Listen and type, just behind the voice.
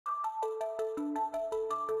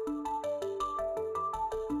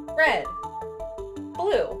red,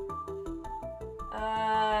 blue,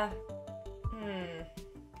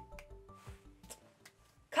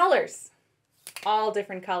 colors, all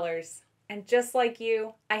different colors. And just like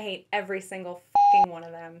you, I hate every single fucking one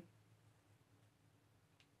of them.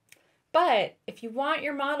 But if you want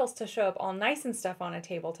your models to show up all nice and stuff on a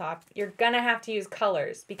tabletop, you're gonna have to use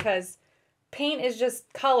colors because paint is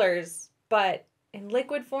just colors, but in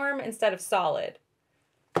liquid form instead of solid.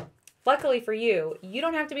 Luckily for you, you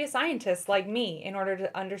don't have to be a scientist like me in order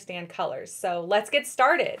to understand colors. So let's get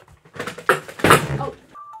started. Oh.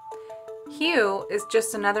 Hue is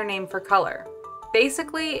just another name for color.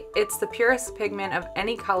 Basically, it's the purest pigment of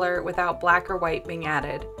any color without black or white being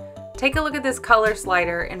added. Take a look at this color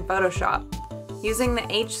slider in Photoshop. Using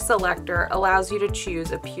the H selector allows you to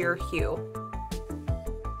choose a pure hue.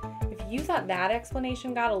 If you thought that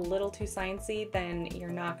explanation got a little too sciencey, then you're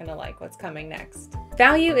not gonna like what's coming next.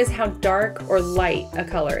 Value is how dark or light a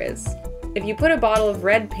color is. If you put a bottle of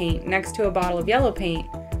red paint next to a bottle of yellow paint,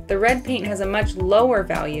 the red paint has a much lower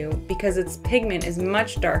value because its pigment is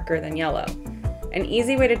much darker than yellow. An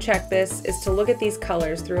easy way to check this is to look at these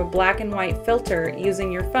colors through a black and white filter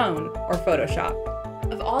using your phone or Photoshop.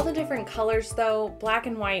 Of all the different colors though, black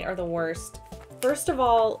and white are the worst. First of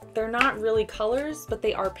all, they're not really colors, but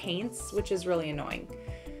they are paints, which is really annoying.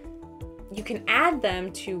 You can add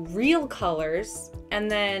them to real colors and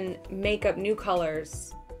then make up new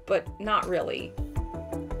colors, but not really.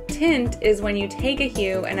 Tint is when you take a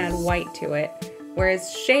hue and add white to it,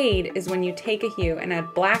 whereas shade is when you take a hue and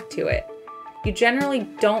add black to it. You generally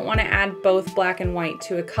don't want to add both black and white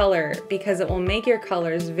to a color because it will make your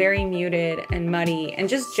colors very muted and muddy and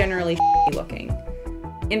just generally shitty looking.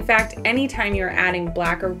 In fact, anytime you're adding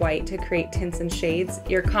black or white to create tints and shades,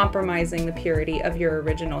 you're compromising the purity of your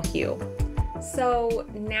original hue. So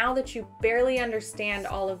now that you barely understand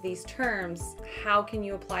all of these terms, how can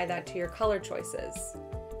you apply that to your color choices?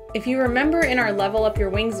 If you remember in our Level Up Your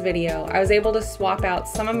Wings video, I was able to swap out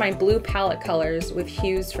some of my blue palette colors with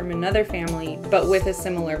hues from another family, but with a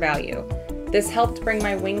similar value. This helped bring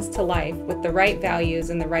my wings to life with the right values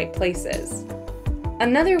in the right places.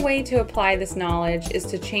 Another way to apply this knowledge is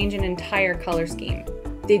to change an entire color scheme.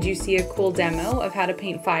 Did you see a cool demo of how to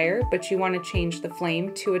paint fire, but you want to change the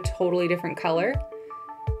flame to a totally different color?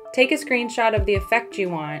 Take a screenshot of the effect you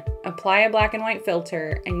want, apply a black and white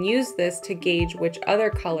filter, and use this to gauge which other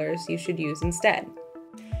colors you should use instead.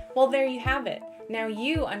 Well, there you have it. Now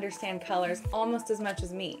you understand colors almost as much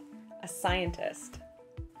as me, a scientist.